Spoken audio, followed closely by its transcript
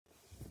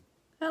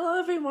Hello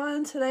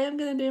everyone, today I'm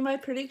going to do my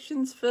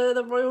predictions for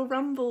the Royal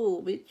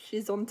Rumble, which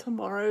is on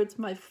tomorrow. It's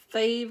my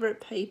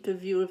favourite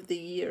pay-per-view of the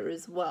year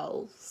as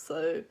well.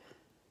 So,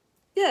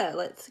 yeah,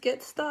 let's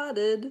get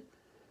started.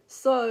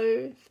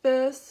 So,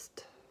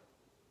 first,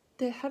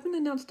 they haven't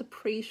announced a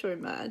pre-show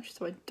match,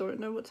 so I don't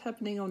know what's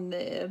happening on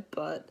there,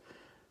 but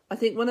I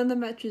think one of the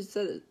matches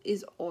that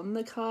is on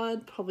the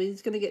card probably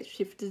is going to get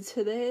shifted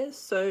to there,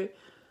 so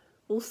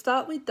we'll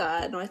start with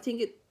that, and I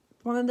think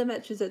one of the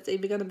matches that's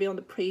either going to be on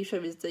the pre-show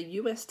is the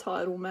US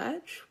title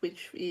match,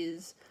 which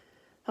is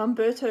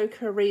Humberto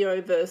Carrillo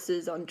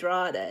versus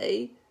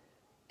Andrade,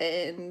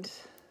 and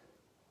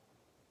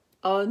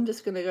I'm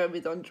just going to go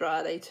with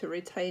Andrade to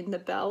retain the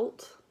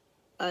belt.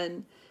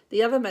 And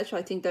the other match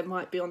I think that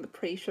might be on the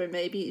pre-show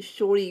maybe is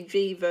Shorty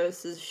G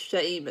versus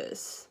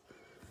Sheamus.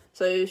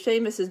 So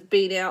Sheamus has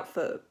been out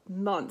for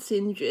months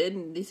injured,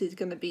 and this is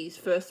going to be his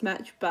first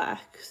match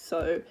back,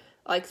 so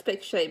I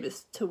expect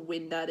Sheamus to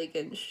win that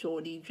against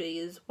Shorty G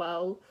as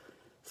well.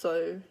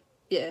 So,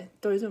 yeah,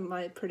 those are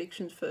my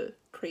predictions for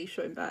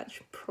pre-show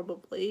match,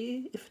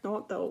 probably. If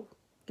not, they'll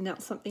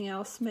announce something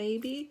else,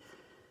 maybe.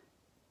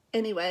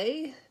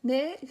 Anyway,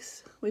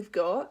 next, we've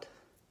got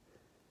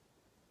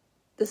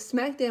the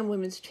SmackDown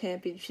Women's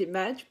Championship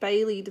match.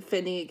 Bayley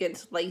defending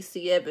against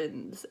Lacey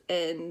Evans,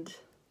 and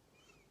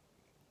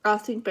I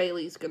think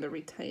Bayley's going to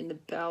retain the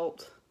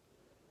belt.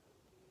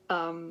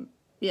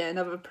 Yeah,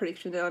 another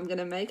prediction that I'm going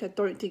to make. I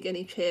don't think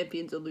any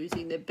champions are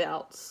losing their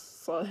belts.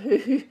 So,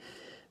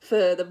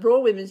 for the Raw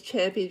Women's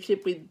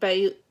Championship with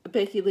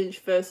Becky Lynch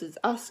versus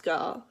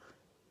Asuka,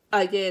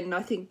 again,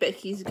 I think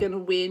Becky's going to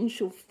win.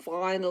 She'll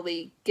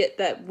finally get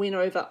that win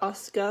over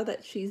Asuka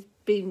that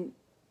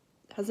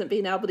hasn't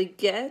been able to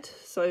get.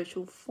 So,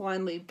 she'll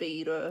finally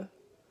beat her.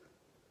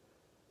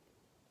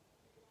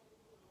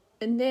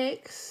 And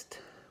next,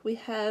 we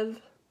have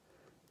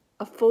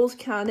a Falls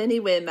Count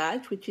Anywhere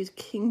match, which is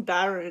King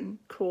Baron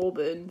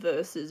Corbin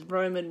versus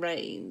Roman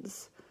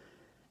Reigns.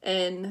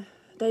 And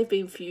they've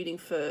been feuding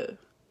for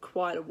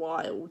quite a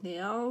while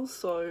now,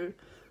 so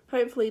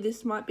hopefully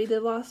this might be the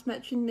last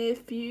match in their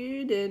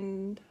feud,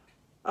 and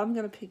I'm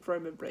going to pick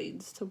Roman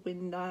Reigns to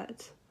win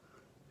that.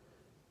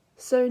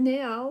 So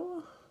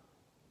now,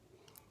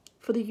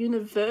 for the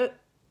Universal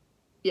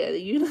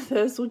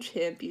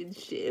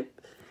Championship,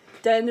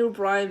 Daniel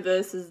Bryan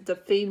versus The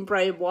Fiend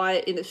Bray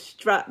Wyatt in a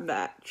strap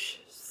match.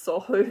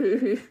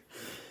 So,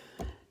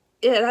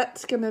 yeah,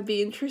 that's going to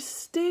be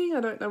interesting. I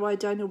don't know why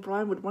Daniel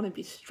Bryan would want to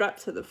be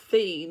strapped to The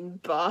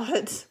Fiend,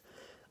 but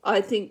I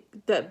think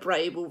that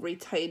Bray will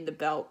retain the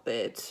belt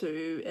there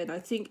too. And I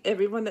think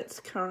everyone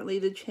that's currently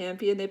the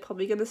champion, they're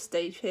probably going to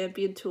stay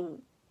champion till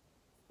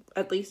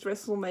at least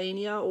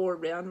WrestleMania or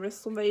around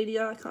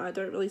WrestleMania. I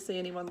don't really see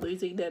anyone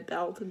losing their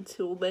belt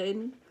until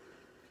then.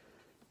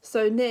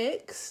 So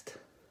next,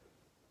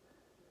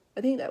 I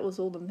think that was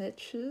all the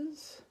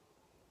matches.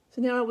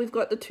 So now we've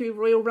got the two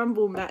Royal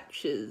Rumble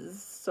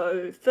matches.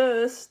 So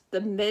first, the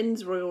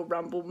men's Royal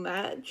Rumble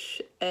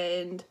match.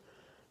 And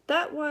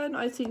that one,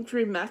 I think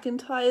Drew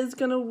McIntyre is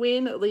going to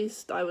win. At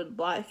least I would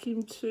like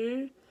him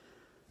to.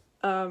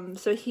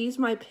 So he's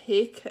my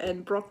pick.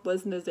 And Brock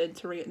Lesnar's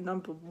entering at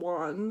number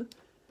 1.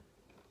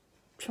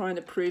 Trying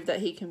to prove that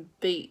he can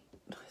beat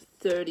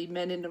 30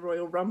 men in the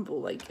Royal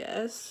Rumble, I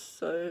guess.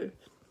 So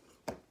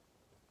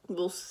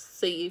we'll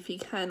see if he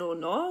can or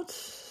not.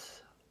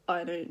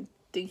 I don't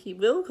think he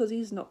will because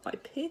he's not my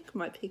pick.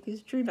 My pick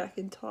is Drew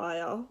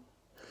McIntyre.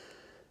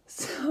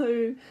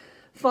 So,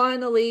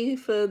 finally,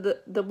 for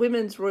the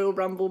women's Royal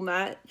Rumble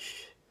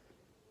match,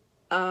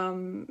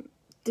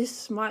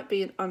 this might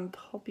be an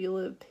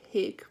unpopular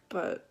pick,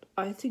 but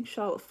I think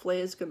Charlotte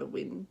Flair's going to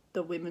win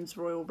the women's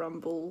Royal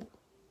Rumble.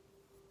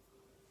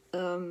 I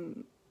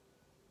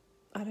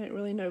don't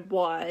really know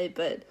why,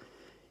 but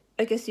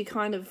I guess you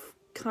kind of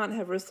can't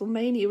have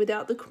WrestleMania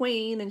without the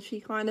Queen, and she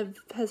kind of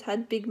has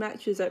had big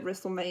matches at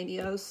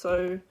WrestleMania,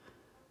 so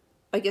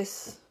I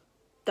guess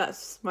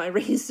that's my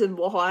reason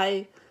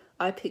why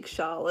I pick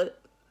Charlotte.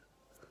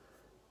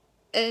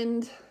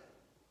 And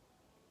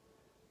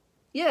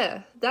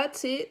yeah,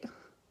 that's it.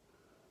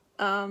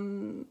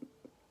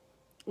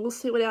 We'll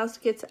see what else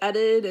gets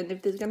added, and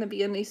if there's going to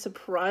be any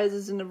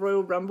surprises in the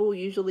Royal Rumble.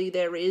 Usually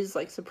there is,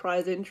 like,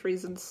 surprise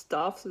entries and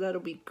stuff, so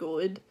that'll be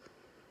good.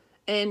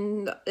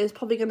 And there's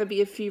probably going to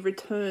be a few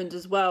returns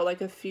as well,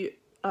 like a few,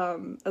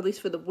 at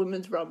least for the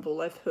Women's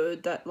Rumble. I've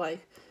heard that,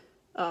 like,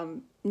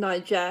 Nia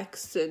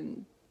Jax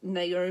and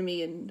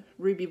Naomi and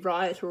Ruby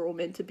Riott are all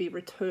meant to be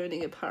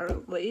returning,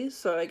 apparently.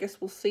 So I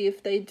guess we'll see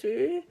if they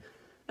do.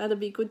 That'll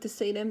be good to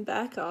see them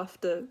back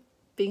after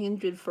being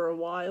injured for a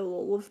while,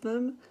 all of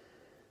them.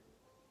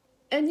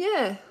 And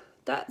yeah,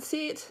 that's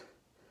it.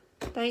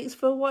 Thanks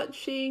for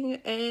watching,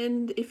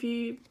 and if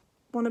you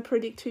want to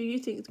predict who you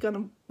think is going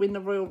to win the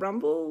Royal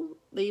Rumble,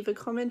 leave a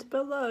comment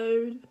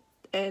below,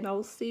 and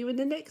I'll see you in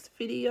the next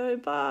video.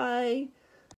 Bye!